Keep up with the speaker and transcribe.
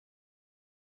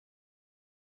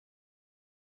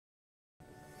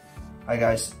Hi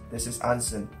guys, this is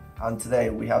Anson, and today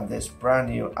we have this brand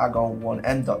new Argon ONE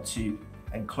M.2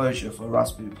 enclosure for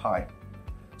Raspberry Pi.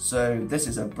 So this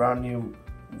is a brand new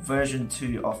version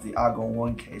 2 of the Argon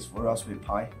ONE case for Raspberry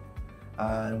Pi,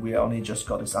 and we only just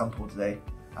got a sample today,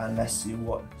 and let's see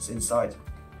what's inside.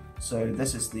 So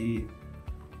this is the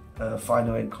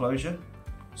final enclosure.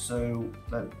 So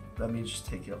let me just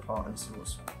take it apart and see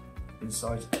what's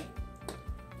inside.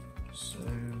 So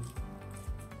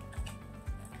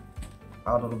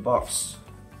out of the box,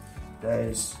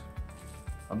 there's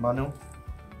a manual,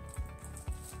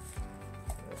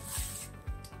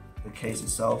 the case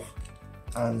itself,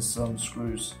 and some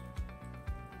screws.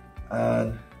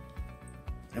 And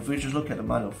if we just look at the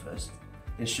manual first,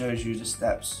 it shows you the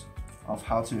steps of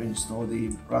how to install the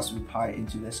Raspberry Pi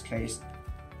into this case.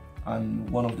 And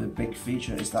one of the big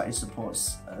features is that it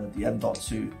supports the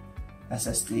M.2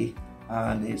 Ssd,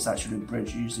 and it's actually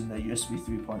bridged using the USB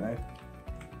 3.0.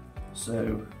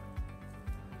 So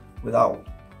without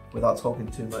talking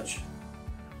too much,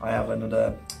 I have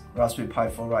another Raspberry Pi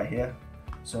 4 right here.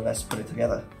 So let's put it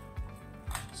together.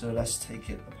 So let's take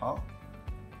it apart.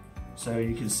 So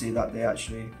you can see that they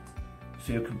actually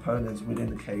few components within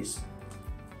the case.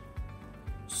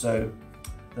 So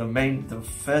the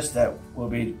first step will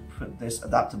be put this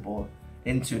adapter board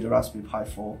into the Raspberry Pi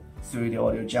 4 through the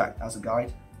audio jack as a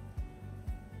guide.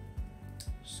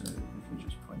 So if we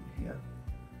just point it here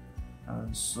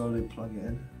and slowly plug it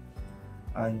in,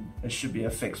 and it should be a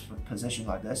fixed position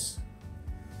like this.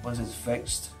 Once it's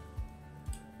fixed,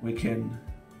 we can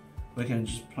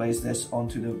just place this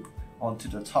onto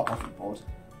the top of the board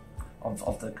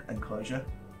of the enclosure.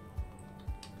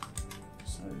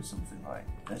 So something like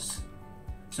this.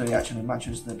 So it actually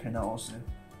matches the pin out also,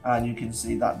 and you can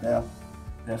see that their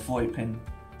 40-pin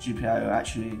GPIO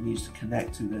actually needs to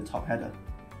connect to the top header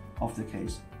of the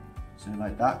case. So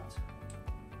like that.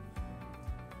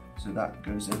 So that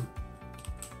goes in,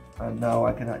 and now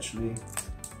I can actually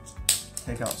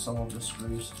take out some of the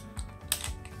screws.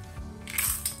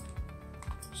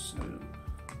 So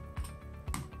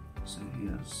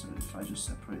here, so if I just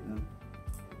separate them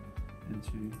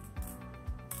into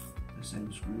the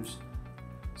same screws.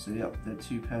 So yep, there are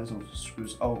 2 pairs of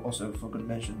screws. Oh, also forgot to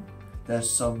mention, there's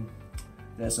some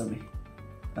heatsink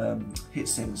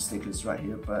stickers right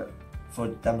here, but for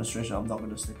demonstration I'm not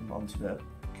going to stick them onto the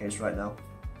case right now.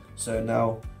 So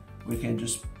now we can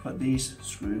just put these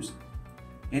screws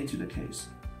into the case.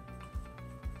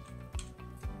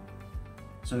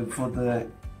 So for the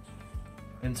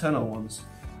internal ones,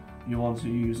 you want to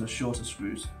use the shorter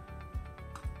screws.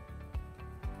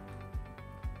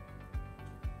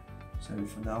 So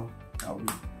for now,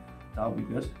 that'll be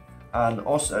good. And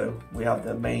also we have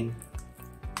the main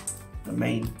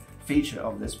feature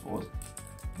of this board,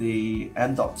 the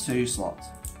M.2 slot.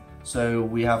 So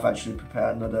we have actually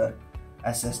prepared another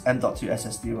M.2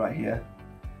 SSD right here.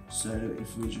 So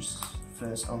if we just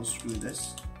first unscrew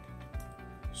this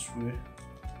screw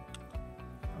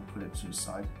and put it to the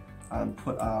side, and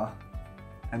put our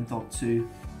M.2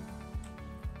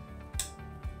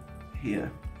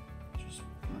 here, just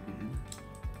plug it in.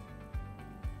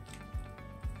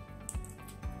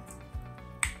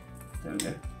 There we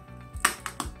go.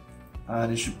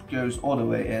 And it goes all the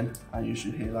way in, and you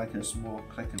should hear like a small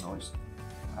clicking noise.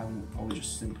 And I will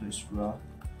just simply screw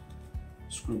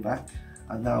back,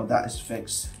 and now that is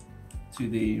fixed to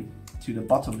the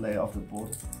bottom layer of the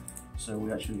board. So we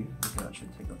can actually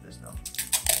take off this now.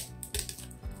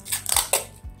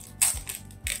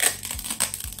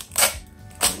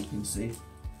 And you can see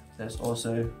there's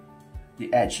also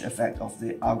the edge effect of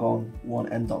the Argon ONE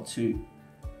M.2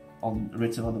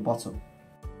 written on the bottom.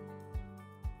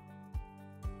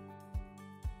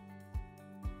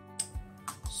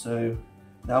 So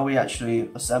now we actually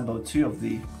assemble two of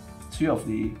the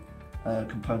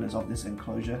components of this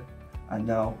enclosure, and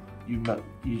now you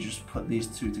just put these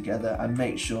two together and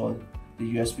make sure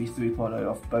the USB 3.0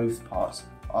 of both parts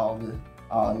are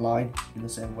aligned in the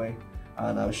same way,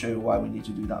 and I'll show you why we need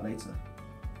to do that later.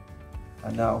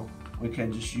 And now we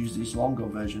can just use these longer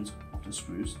versions of the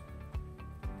screws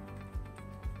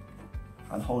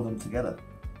and hold them together.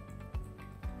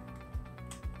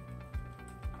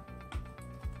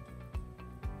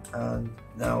 And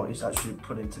now it's actually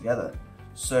putting together.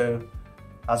 So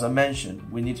as I mentioned,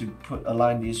 we need to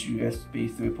align these USB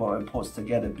 3.0 ports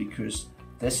together, because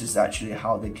this is actually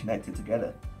how they connect it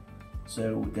together.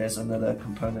 So there's another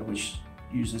component which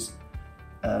uses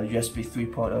USB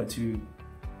 3.0 to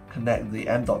connect the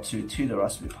M.2 to the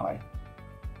Raspberry Pi.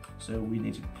 So we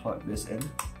need to plug this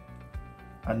in,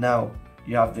 and now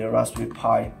you have the Raspberry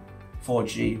Pi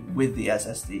 4G with the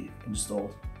SSD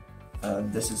installed.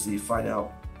 This is the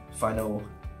final final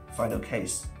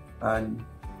case. And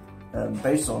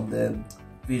based on the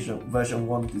version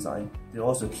 1 design, they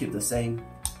also keep the same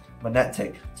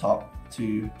magnetic top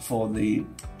for the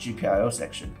GPIO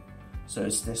section, so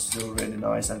it's still really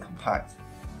nice and compact.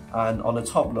 And on the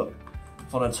top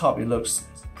from the top it looks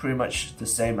pretty much the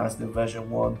same as the version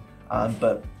 1,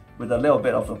 but with a little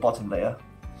bit of a bottom layer.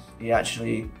 It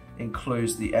actually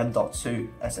includes the M.2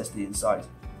 SSD inside.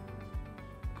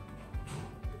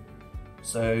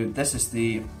 So this is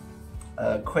the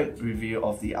quick review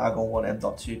of the Argon ONE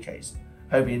M.2 case.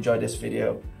 Hope you enjoyed this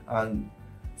video, and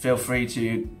feel free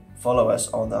to follow us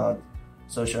on our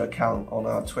social account on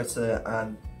our Twitter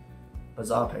and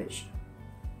Bazaar page.